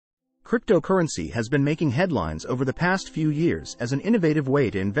Cryptocurrency has been making headlines over the past few years as an innovative way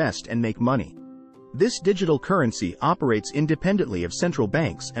to invest and make money. This digital currency operates independently of central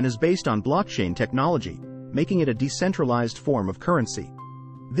banks and is based on blockchain technology, making it a decentralized form of currency.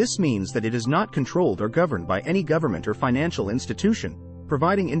 This means that it is not controlled or governed by any government or financial institution,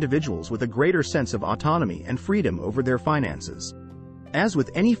 providing individuals with a greater sense of autonomy and freedom over their finances. As with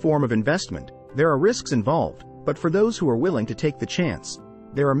any form of investment, there are risks involved, but for those who are willing to take the chance,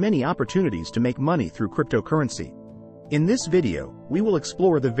 there are many opportunities to make money through cryptocurrency. In this video, we will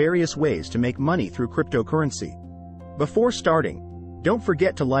explore the various ways to make money through cryptocurrency. Before starting, don't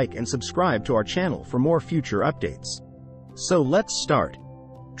forget to like and subscribe to our channel for more future updates. So let's start.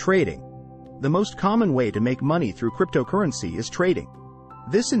 Trading. The most common way to make money through cryptocurrency is trading.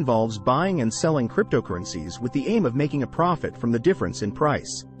 This involves buying and selling cryptocurrencies with the aim of making a profit from the difference in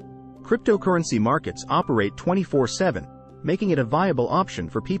price. Cryptocurrency markets operate 24/7, making it a viable option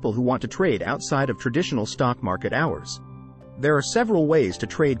for people who want to trade outside of traditional stock market hours. There are several ways to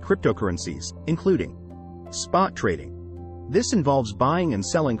trade cryptocurrencies, including spot trading. This involves buying and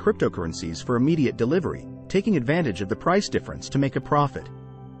selling cryptocurrencies for immediate delivery, taking advantage of the price difference to make a profit.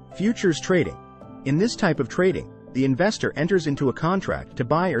 Futures trading. In this type of trading, the investor enters into a contract to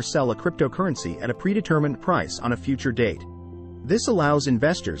buy or sell a cryptocurrency at a predetermined price on a future date. This allows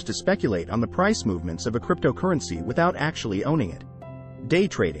investors to speculate on the price movements of a cryptocurrency without actually owning it. Day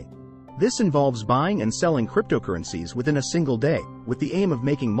trading. This involves buying and selling cryptocurrencies within a single day, with the aim of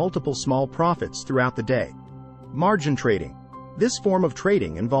making multiple small profits throughout the day. Margin trading. This form of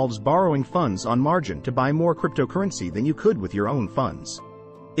trading involves borrowing funds on margin to buy more cryptocurrency than you could with your own funds.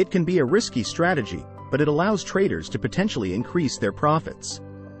 It can be a risky strategy, but it allows traders to potentially increase their profits.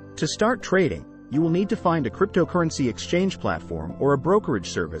 To start trading, you will need to find a cryptocurrency exchange platform or a brokerage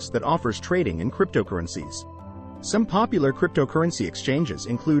service that offers trading in cryptocurrencies. Some popular cryptocurrency exchanges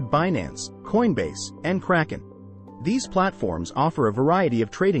include Binance, Coinbase, and Kraken. These platforms offer a variety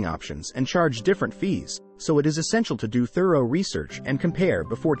of trading options and charge different fees, so it is essential to do thorough research and compare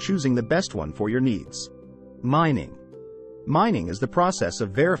before choosing the best one for your needs. Mining. Mining is the process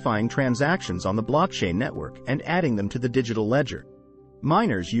of verifying transactions on the blockchain network and adding them to the digital ledger.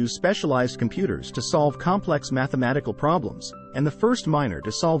 Miners use specialized computers to solve complex mathematical problems, and the first miner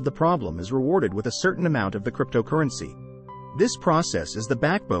to solve the problem is rewarded with a certain amount of the cryptocurrency. This process is the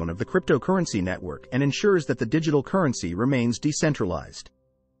backbone of the cryptocurrency network and ensures that the digital currency remains decentralized.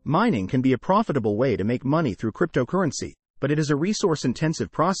 Mining can be a profitable way to make money through cryptocurrency, but it is a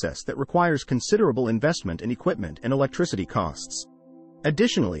resource-intensive process that requires considerable investment in equipment and electricity costs.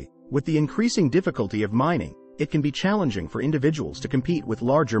 Additionally, with the increasing difficulty of mining, it can be challenging for individuals to compete with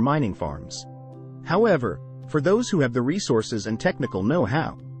larger mining farms. However, for those who have the resources and technical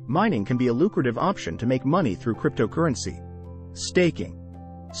know-how, mining can be a lucrative option to make money through cryptocurrency. Staking.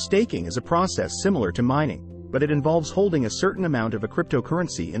 Staking is a process similar to mining, but it involves holding a certain amount of a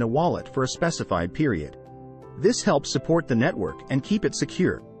cryptocurrency in a wallet for a specified period. This helps support the network and keep it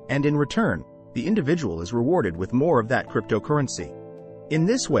secure, and in return, the individual is rewarded with more of that cryptocurrency. In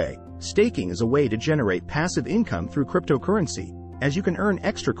this way, staking is a way to generate passive income through cryptocurrency, as you can earn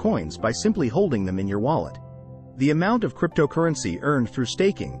extra coins by simply holding them in your wallet. The amount of cryptocurrency earned through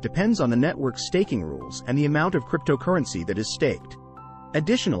staking depends on the network's staking rules and the amount of cryptocurrency that is staked.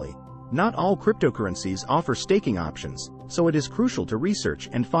 Additionally, not all cryptocurrencies offer staking options, so it is crucial to research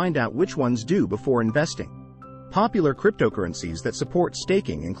and find out which ones do before investing. Popular cryptocurrencies that support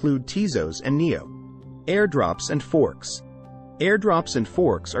staking include Tezos and Neo. Airdrops and forks. Airdrops and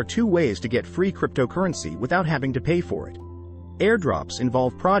forks are two ways to get free cryptocurrency without having to pay for it. Airdrops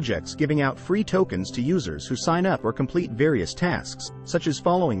involve projects giving out free tokens to users who sign up or complete various tasks, such as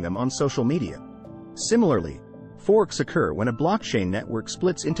following them on social media. Similarly, forks occur when a blockchain network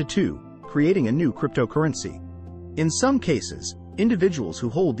splits into two, creating a new cryptocurrency. In some cases, individuals who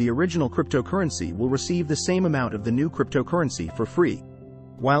hold the original cryptocurrency will receive the same amount of the new cryptocurrency for free.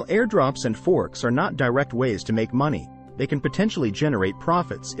 While airdrops and forks are not direct ways to make money, they can potentially generate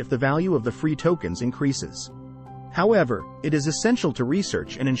profits if the value of the free tokens increases. However, it is essential to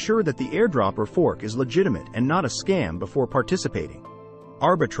research and ensure that the airdrop or fork is legitimate and not a scam before participating.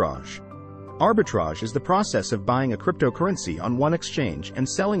 Arbitrage. Arbitrage is the process of buying a cryptocurrency on one exchange and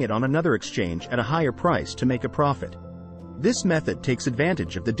selling it on another exchange at a higher price to make a profit. This method takes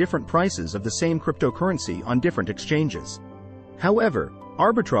advantage of the different prices of the same cryptocurrency on different exchanges. However,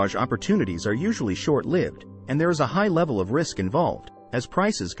 arbitrage opportunities are usually short-lived, and there is a high level of risk involved, as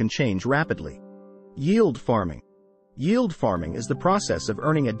prices can change rapidly. Yield farming. Yield farming is the process of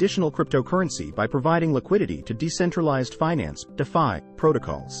earning additional cryptocurrency by providing liquidity to decentralized finance (DeFi)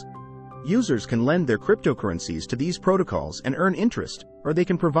 protocols. Users can lend their cryptocurrencies to these protocols and earn interest, or they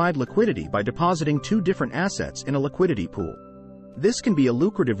can provide liquidity by depositing two different assets in a liquidity pool. This can be a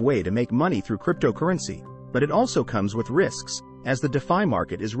lucrative way to make money through cryptocurrency, but it also comes with risks, as the DeFi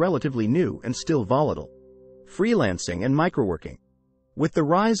market is relatively new and still volatile. Freelancing and microworking. With the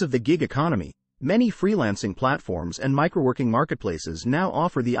rise of the gig economy, many freelancing platforms and microworking marketplaces now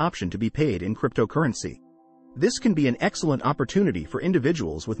offer the option to be paid in cryptocurrency. This can be an excellent opportunity for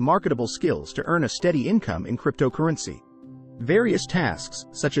individuals with marketable skills to earn a steady income in cryptocurrency. Various tasks,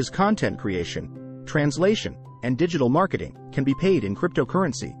 such as content creation, translation, and digital marketing, can be paid in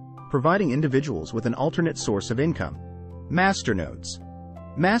cryptocurrency, providing individuals with an alternate source of income. Masternodes.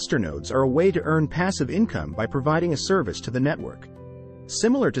 Masternodes are a way to earn passive income by providing a service to the network.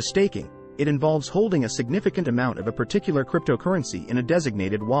 Similar to staking, it involves holding a significant amount of a particular cryptocurrency in a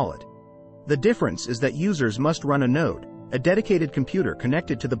designated wallet. The difference is that users must run a node, a dedicated computer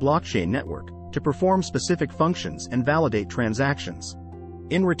connected to the blockchain network, to perform specific functions and validate transactions.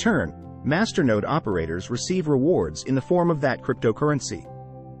 In return, masternode operators receive rewards in the form of that cryptocurrency.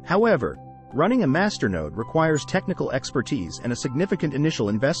 However, running a masternode requires technical expertise and a significant initial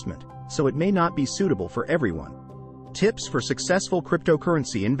investment, so it may not be suitable for everyone. Tips for successful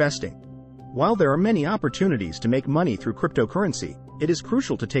cryptocurrency investing. While there are many opportunities to make money through cryptocurrency, it is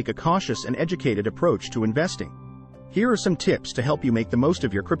crucial to take a cautious and educated approach to investing. Here are some tips to help you make the most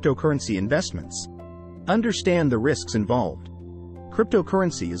of your cryptocurrency investments. Understand the risks involved.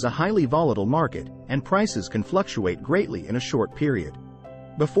 Cryptocurrency is a highly volatile market, and prices can fluctuate greatly in a short period.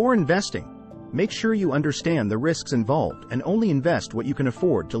 Before investing, make sure you understand the risks involved and only invest what you can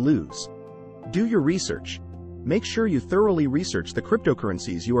afford to lose. Do your research. Make sure you thoroughly research the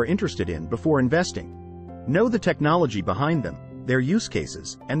cryptocurrencies you are interested in before investing. Know the technology behind them, their use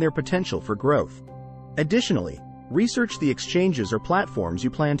cases, and their potential for growth. Additionally, research the exchanges or platforms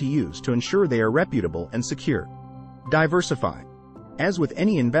you plan to use to ensure they are reputable and secure. Diversify. As with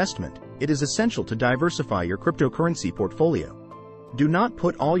any investment, it is essential to diversify your cryptocurrency portfolio. Do not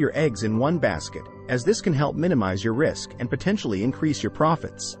put all your eggs in one basket, as this can help minimize your risk and potentially increase your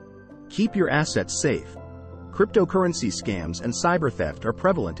profits. Keep your assets safe. Cryptocurrency scams and cyber theft are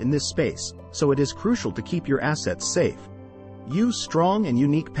prevalent in this space, so it is crucial to keep your assets safe. Use strong and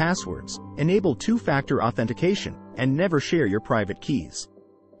unique passwords, enable two-factor authentication, and never share your private keys.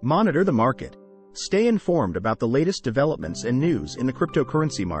 Monitor the market. Stay informed about the latest developments and news in the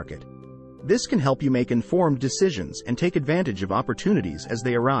cryptocurrency market. This can help you make informed decisions and take advantage of opportunities as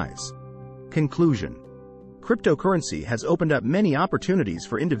they arise. Conclusion. Cryptocurrency has opened up many opportunities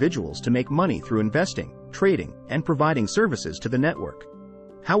for individuals to make money through investing, trading, and providing services to the network.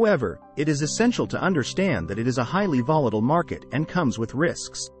 However, it is essential to understand that it is a highly volatile market and comes with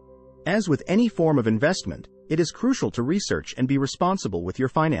risks. As with any form of investment, it is crucial to research and be responsible with your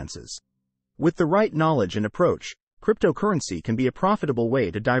finances. With the right knowledge and approach, cryptocurrency can be a profitable way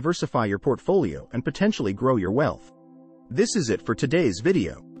to diversify your portfolio and potentially grow your wealth. This is it for today's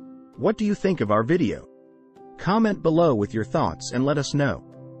video. What do you think of our video? Comment below with your thoughts and let us know.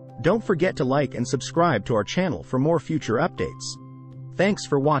 Don't forget to like and subscribe to our channel for more future updates. Thanks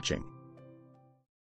for watching.